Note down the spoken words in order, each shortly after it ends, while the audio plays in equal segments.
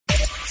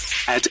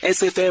at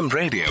SFM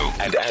Radio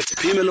and at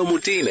Pimelo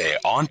Mutine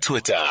on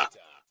Twitter.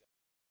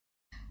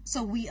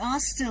 So we are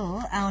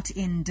still out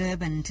in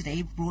Durban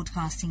today,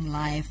 broadcasting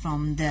live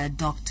from the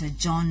Dr.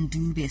 John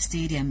Dube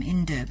Stadium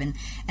in Durban.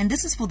 And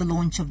this is for the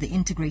launch of the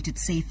Integrated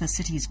Safer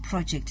Cities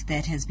project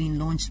that has been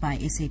launched by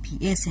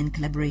SAPS in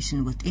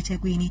collaboration with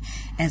eThekwini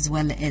as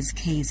well as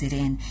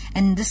KZN.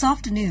 And this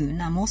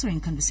afternoon, I'm also in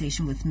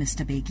conversation with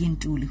Mr. Bheki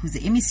Ntuli, who's the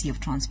MEC of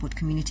Transport,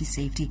 Community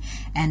Safety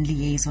and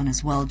Liaison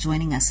as well,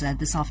 joining us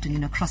this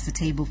afternoon across the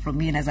table from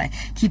me. And as I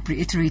keep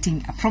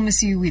reiterating, I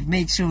promise you we've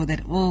made sure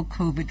that all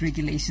COVID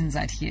regulations are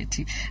adhered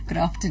to. Good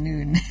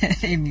afternoon,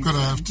 MEC. Good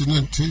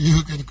afternoon to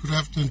you and good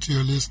afternoon to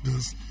your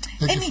listeners.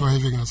 Thank you for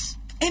having us.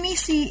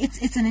 MEC,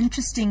 it's an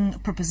interesting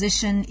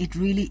proposition. It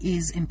really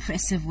is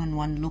impressive when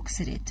one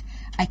looks at it.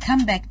 I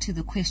come back to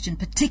the question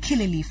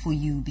particularly for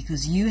you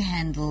because you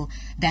handle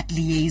that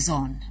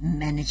liaison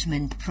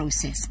management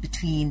process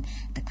between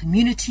the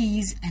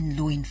communities and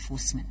law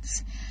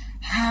enforcement.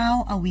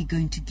 How are we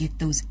going to get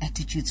those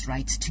attitudes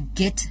right to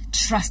get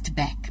trust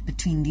back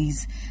between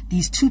these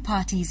two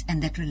parties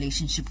and that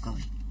relationship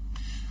going?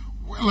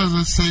 Well, as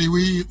I say,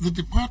 the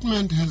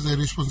department has a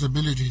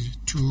responsibility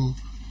to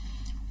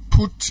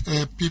put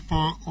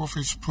people of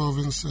its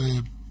province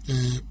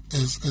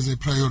as a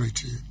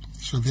priority.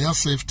 So their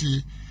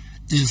safety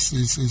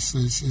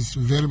is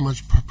very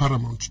much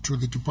paramount to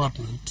the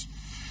department.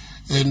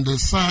 And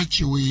as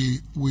such,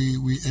 we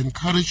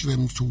encourage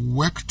them to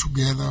work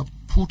together,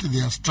 put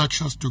their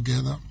structures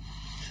together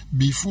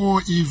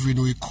before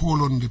even we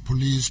call on the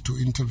police to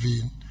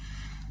intervene.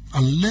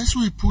 Unless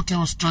we put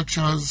our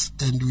structures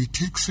and we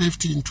take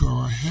safety into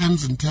our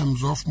hands in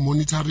terms of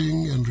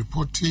monitoring and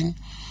reporting,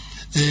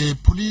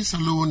 police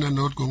alone are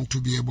not going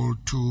to be able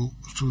to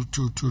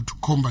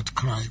combat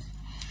crime.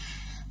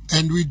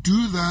 And we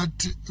do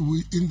that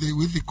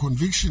with the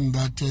conviction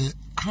that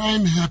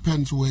crime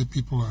happens where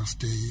people are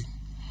staying.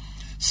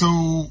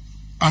 So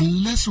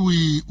unless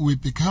we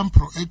become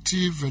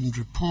proactive and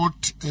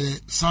report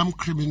some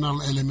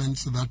criminal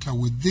elements that are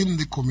within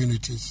the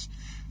communities,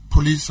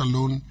 police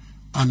alone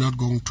are not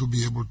going to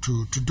be able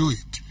to do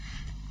it.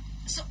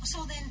 So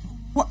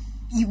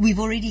then, we've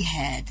already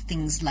had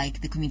things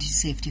like the Community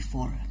Safety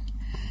Forum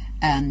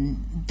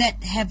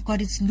that have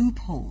got its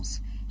loopholes.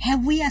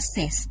 Have we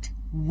assessed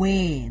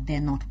where they're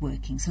not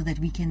working so that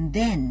we can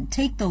then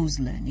take those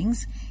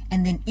learnings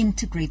and then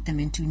integrate them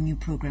into new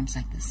programs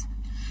like this?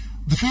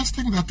 The first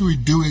thing that we're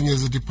doing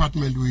as a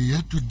department, we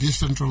had to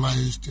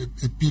decentralize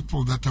the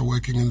people that are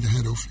working in the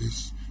head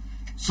office,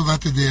 so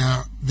that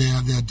they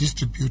are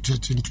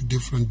distributed into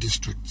different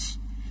districts,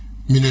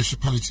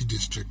 municipality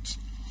districts.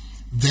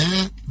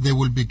 There, they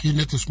will begin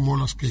at a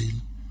smaller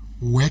scale,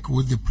 work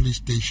with the police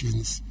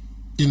stations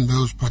in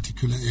those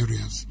particular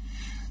areas.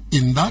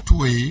 In that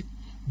way,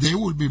 they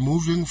will be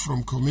moving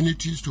from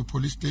communities to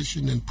police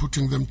station and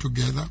putting them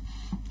together,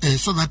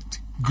 so that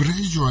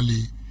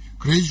gradually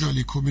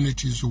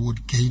communities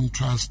would gain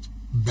trust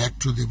back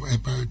to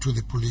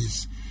the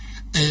police.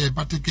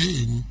 But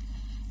again,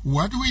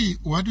 what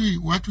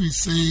we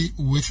say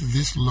with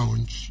this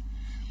launch,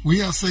 we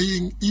are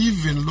saying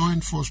even law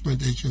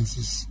enforcement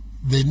agencies,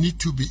 they need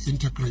to be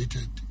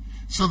integrated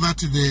so that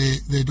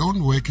they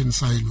don't work in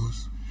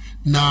silos.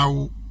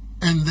 Now,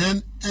 and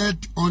then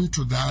add on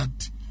to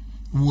that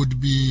would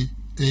be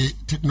a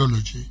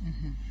technology,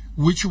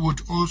 which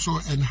would also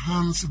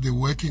enhance the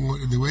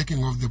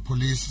working of the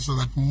police, so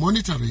that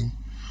monitoring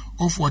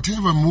of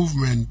whatever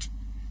movement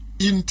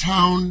in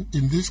town,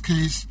 in this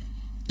case,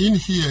 in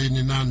here in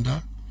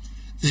Inanda,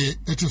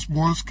 at a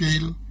small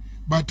scale,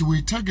 but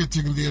we're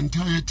targeting the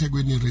entire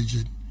eThekwini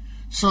region,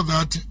 so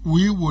that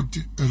we would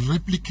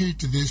replicate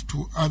this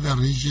to other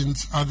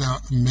regions, other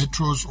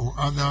metros or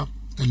other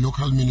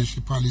local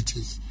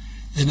municipalities.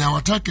 And our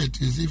target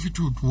is, if it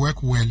would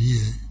work well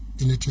here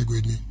in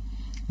eThekwini,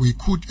 we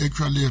could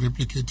actually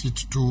replicate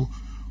it to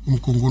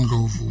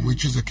Umkungundlovu,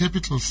 which is the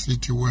capital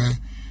city where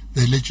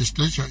the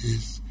legislature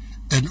is,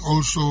 and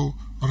also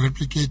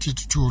replicate it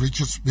to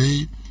Richards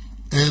Bay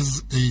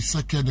as a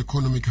second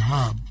economic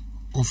hub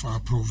of our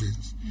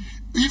province.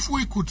 If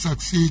we could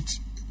succeed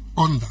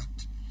on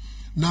that,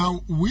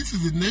 now with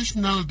the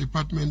National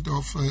Department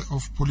of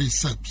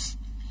Police SEPS,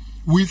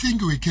 we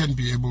think we can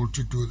be able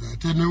to do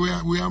that, and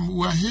we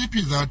are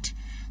happy that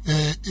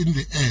in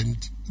the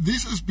end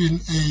this has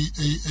been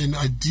an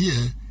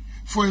idea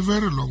for a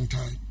very long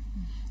time,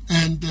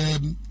 and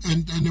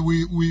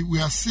we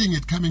are seeing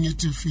it coming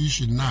into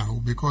fruition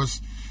now,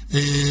 because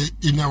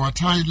in our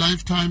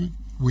lifetime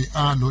we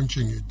are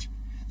launching it.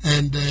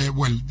 And,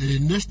 the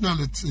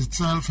national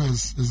itself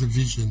has a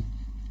vision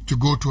to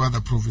go to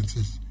other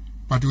provinces.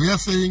 But we are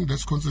saying,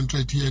 let's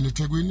concentrate here in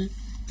eThekwini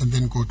and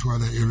then go to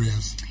other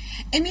areas.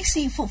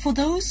 MEC, for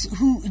those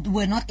who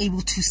were not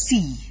able to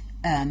see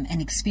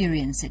and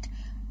experience it,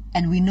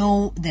 and we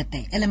know that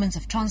there are elements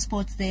of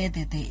transport there,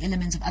 that there are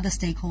elements of other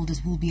stakeholders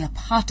who will be a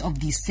part of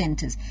these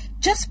centers.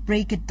 Just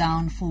break it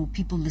down for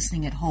people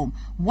listening at home.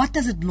 What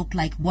does it look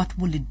like? What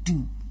will it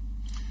do?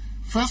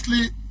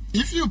 Firstly,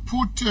 if you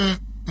put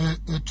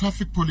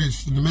traffic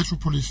police in the metro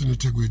police in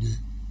eThekwini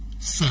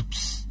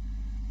SEPs,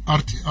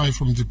 RTI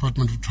from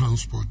Department of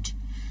Transport,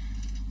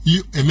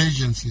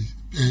 emergency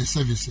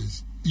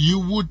services, you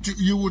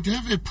would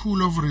have a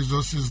pool of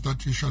resources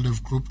that you shall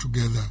have grouped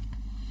together.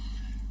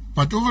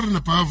 But over and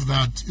above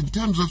that, in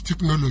terms of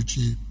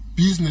technology,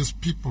 business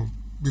people,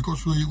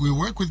 because we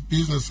work with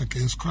business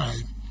against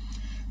crime,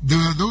 there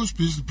are those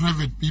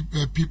private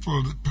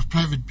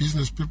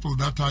business people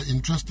that are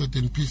interested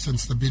in peace and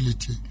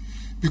stability.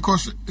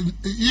 Because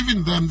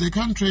even them, they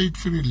can't trade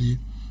freely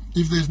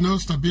if there's no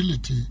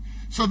stability.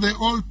 So they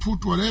all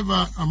put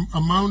whatever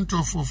amount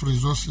of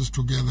resources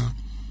together.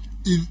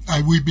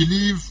 We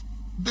believe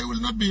there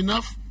will not be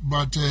enough,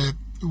 but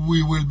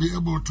we will be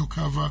able to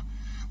cover,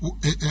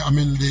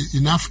 the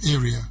enough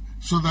area,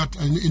 so that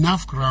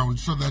enough ground,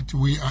 so that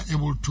we are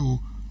able to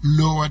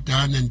lower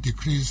down and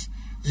decrease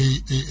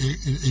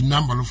a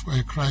number of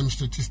crime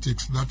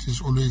statistics that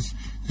is always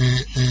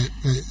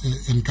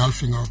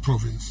engulfing our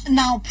province.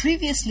 Now,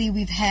 previously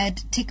we've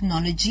had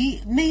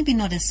technology, maybe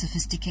not as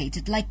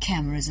sophisticated, like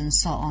cameras and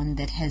so on,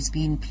 that has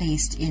been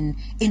placed in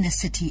inner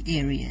city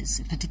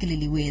areas,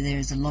 particularly where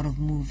there's a lot of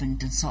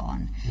movement and so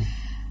on.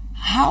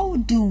 How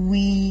do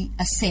we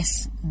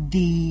assess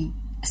the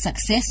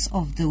success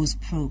of those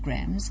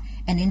programs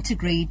and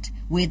integrate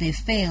where they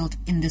failed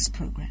in this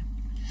program?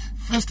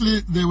 Firstly,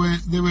 they were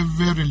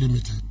very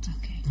limited.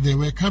 Okay. There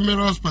were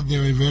cameras, but they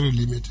were very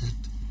limited.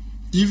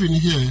 Even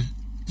here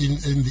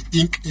in the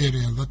Ink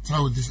area, that's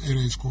how this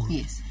area is called.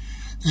 Yes.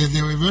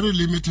 They were very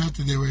limited.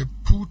 They were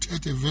put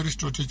at a very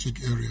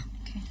strategic area.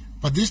 Okay.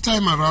 But this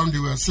time around,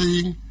 we were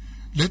saying,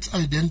 let's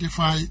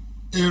identify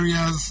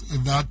areas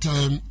that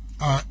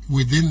are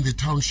within the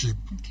township,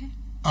 Okay.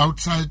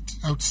 outside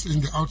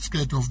in the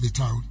outskirts of the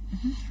town,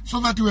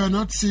 so that we are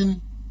not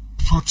seen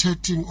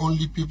protecting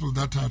only people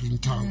that are in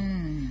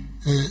town.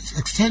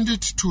 Extend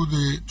it to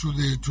the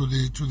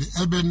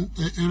urban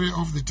area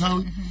of the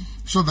town,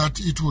 so that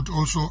it would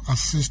also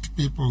assist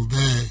people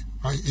there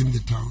in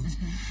the towns.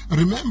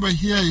 Remember,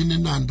 here in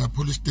Inanda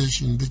police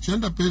station, the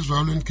gender-based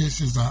violence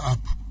cases are up.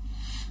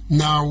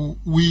 Now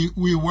we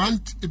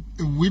want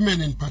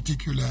women in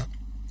particular,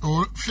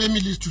 or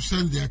families, to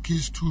send their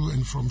kids to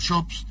and from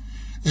shops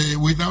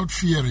without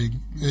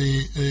fearing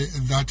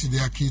that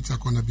their kids are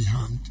going to be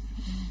harmed.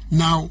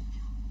 Now,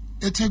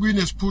 eThekwini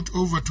has put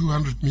over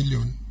 200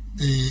 million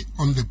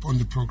on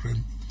the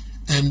program,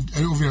 and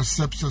over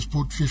SEPS has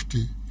put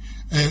 50.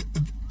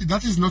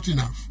 That is not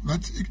enough.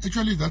 That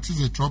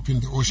is a drop in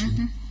the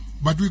ocean.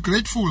 But we're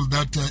grateful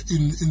that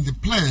in the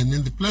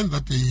plan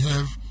that they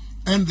have,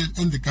 and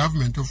the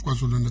government of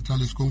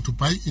KwaZulu-Natal is going to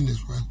buy in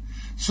as well,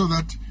 so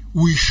that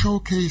we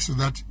showcase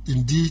that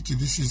indeed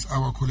this is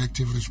our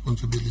collective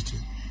responsibility.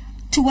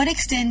 To what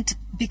extent,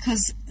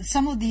 because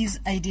some of these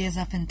ideas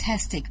are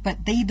fantastic,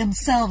 but they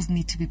themselves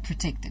need to be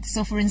protected.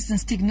 So, for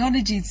instance,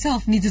 technology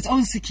itself needs its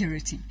own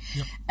security.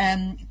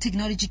 Yep.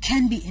 Technology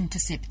can be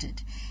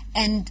intercepted.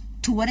 And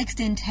to what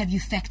extent have you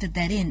factored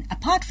that in?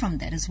 Apart from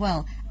that as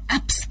well,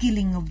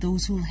 upskilling of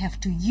those who will have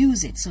to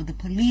use it, so the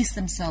police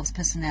themselves,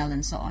 personnel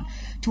and so on.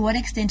 To what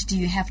extent do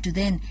you have to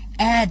then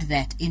add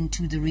that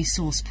into the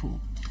resource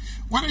pool?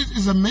 Well, it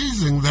is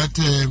amazing that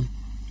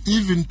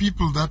even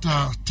people that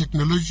are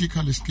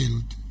technologically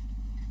skilled,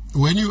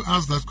 when you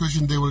ask that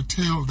question, they will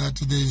tell that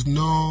there is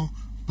no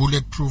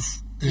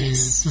bulletproof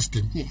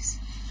system. Yes.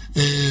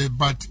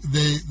 But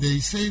they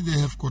say they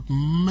have got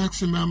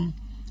maximum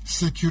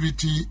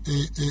security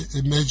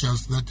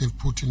measures that they've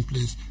put in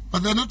place.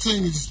 But they're not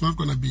saying it's not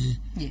going to be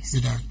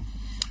done.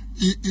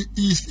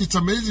 It's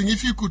amazing.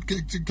 If you could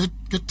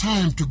get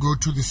time to go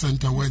to the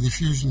center where the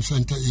fusion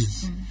center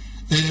is,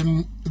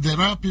 there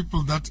are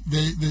people that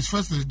there's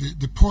first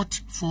the port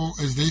for,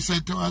 as they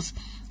said to us,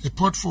 a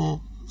port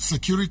for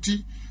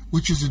security,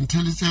 which is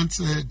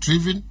intelligence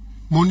driven,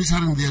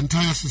 monitoring the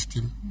entire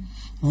system,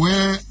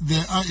 where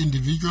there are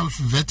individuals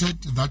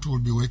vetted that will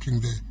be working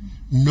there,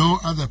 no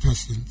other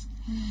persons.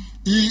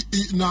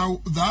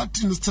 Now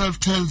that in itself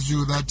tells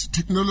you that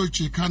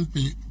technology can't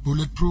be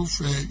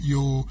bulletproof.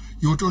 You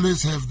would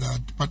always have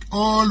that, but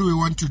all we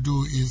want to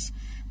do is,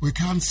 we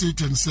can't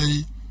sit and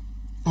say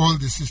all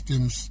the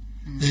systems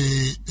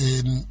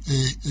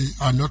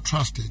are not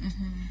trusted.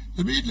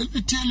 Let me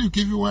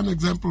give you one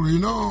example. You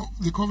know,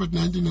 the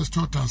COVID-19 has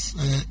taught us.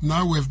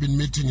 Now we have been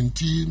meeting in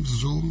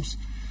Teams, Zooms,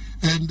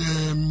 and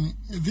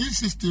these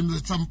systems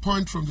at some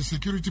point, from the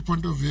security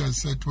point of view, I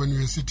said when we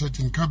were seated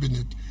in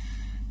cabinet,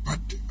 but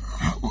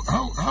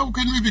how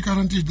can we be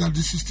guaranteed that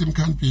the system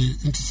can't be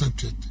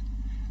intercepted?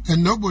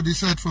 And nobody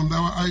said from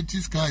our IT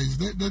guys,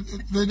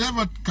 they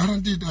never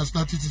guaranteed us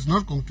that it is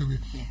not going to be.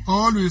 Yeah.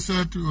 All we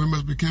said, we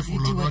must be careful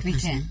of what we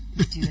say.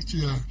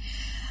 Yeah.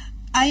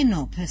 I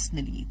know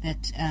personally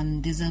that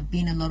there's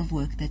been a lot of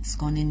work that's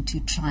gone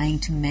into trying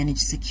to manage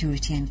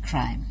security and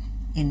crime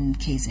in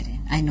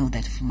KZN. I know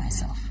that for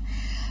myself.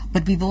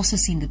 But we've also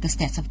seen that the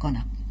stats have gone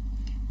up.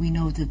 We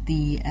know that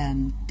the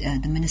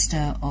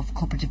Minister of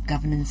Cooperative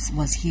Governance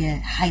was here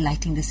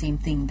highlighting the same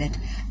thing, that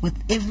with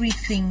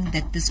everything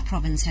that this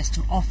province has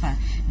to offer,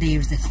 there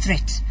is a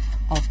threat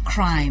of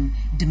crime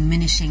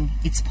diminishing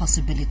its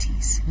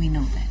possibilities. We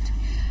know that.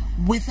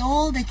 With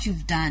all that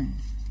you've done,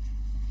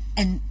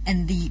 and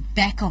the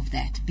back of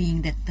that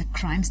being that the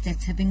crime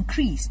stats have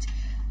increased,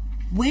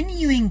 when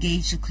you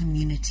engage the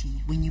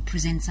community, when you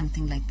present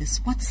something like this,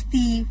 what's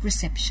the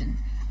reception?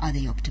 Are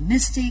they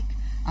optimistic?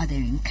 Are they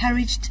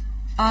encouraged?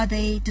 Are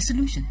they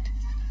disillusioned?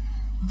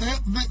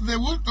 They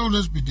will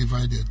always be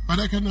divided, but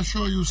I can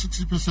assure you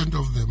 60%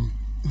 of them,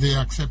 they're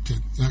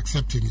accepting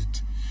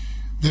it.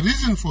 The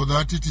reason for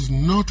that, it is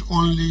not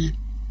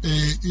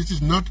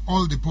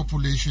all the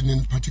population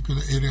in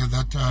particular area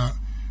that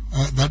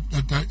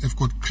have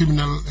got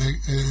criminal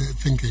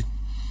thinking.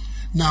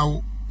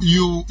 Now,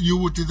 you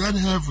would then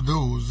have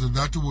those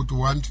that would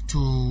want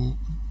to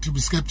be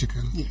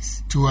skeptical,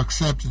 yes, to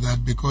accept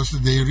that, because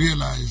they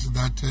realize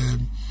that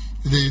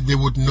they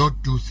would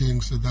not do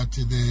things that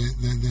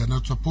they are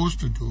not supposed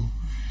to do,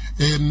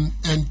 and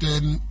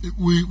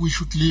we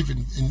should live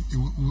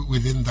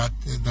within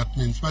that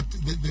means. But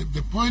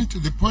the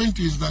point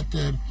is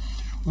that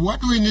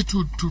what we need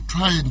to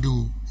try and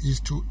do is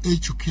to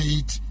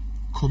educate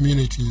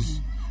communities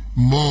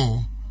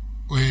more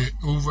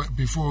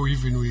before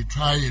even we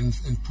try and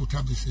put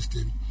up the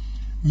system.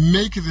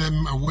 Make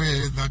them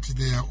aware that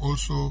they are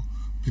also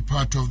be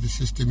part of the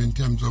system in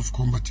terms of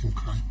combating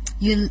crime.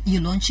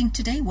 You're launching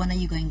today. When are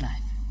you going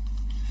live?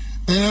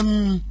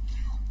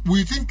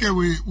 We think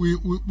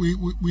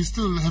we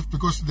still have,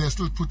 because they're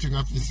still putting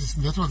up the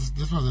system. That was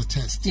a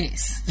test.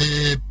 Yes.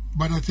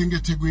 But I think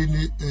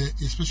Tegwini,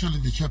 especially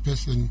the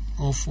chairperson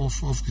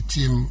of the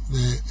team,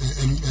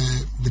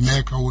 the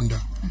Mayor Kaunda,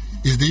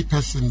 is the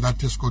person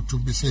that has got to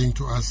be saying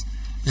to us,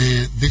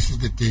 this is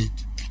the date.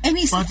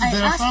 MEC, I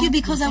ask you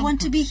because I want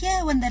to be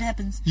here when that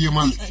happens. You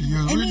must.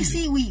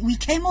 MEC, we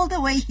came all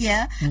the way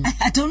here.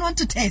 I don't want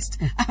to test.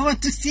 I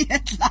want to see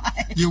it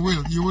live. You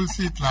will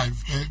see it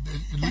live.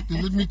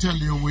 Let me tell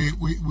you,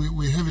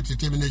 we have a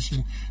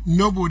determination.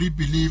 Nobody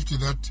believed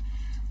that.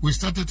 We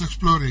started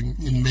exploring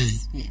in May.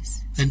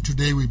 Yes. And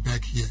today we're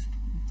back here.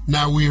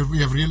 Now we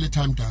have really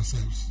timed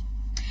ourselves.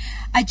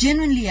 I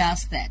genuinely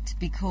ask that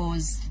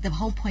because the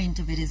whole point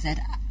of it is that,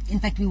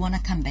 in fact, we want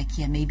to come back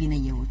here maybe in a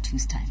year or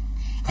two's time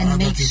and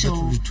make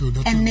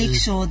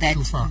sure that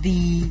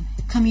the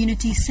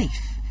community is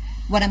safe.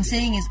 What I'm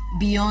saying is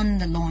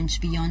beyond the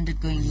launch, beyond it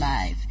going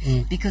live,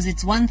 because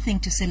it's one thing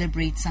to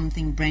celebrate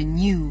something brand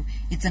new,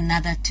 it's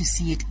another to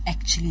see it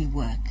actually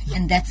work. Yeah.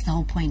 And that's the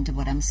whole point of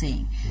what I'm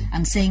saying.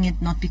 I'm saying it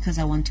not because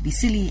I want to be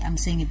silly, I'm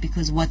saying it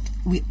because what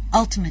we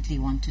ultimately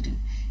want to do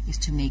is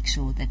to make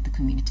sure that the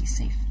community is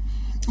safe.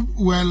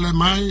 Well,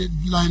 my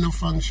line of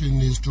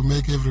function is to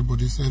make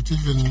everybody safe,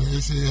 even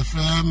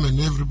SAFM and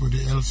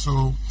everybody else.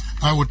 So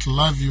I would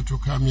love you to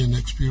come and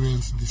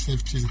experience the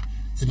safety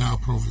in our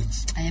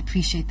province. I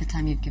appreciate the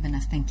time you've given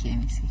us. Thank you,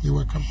 MEC. You're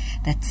welcome.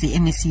 That's the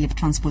MEC of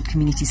Transport,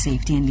 Community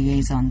Safety and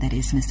Liaison, that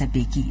is Mr.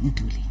 Bheki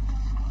Ntuli.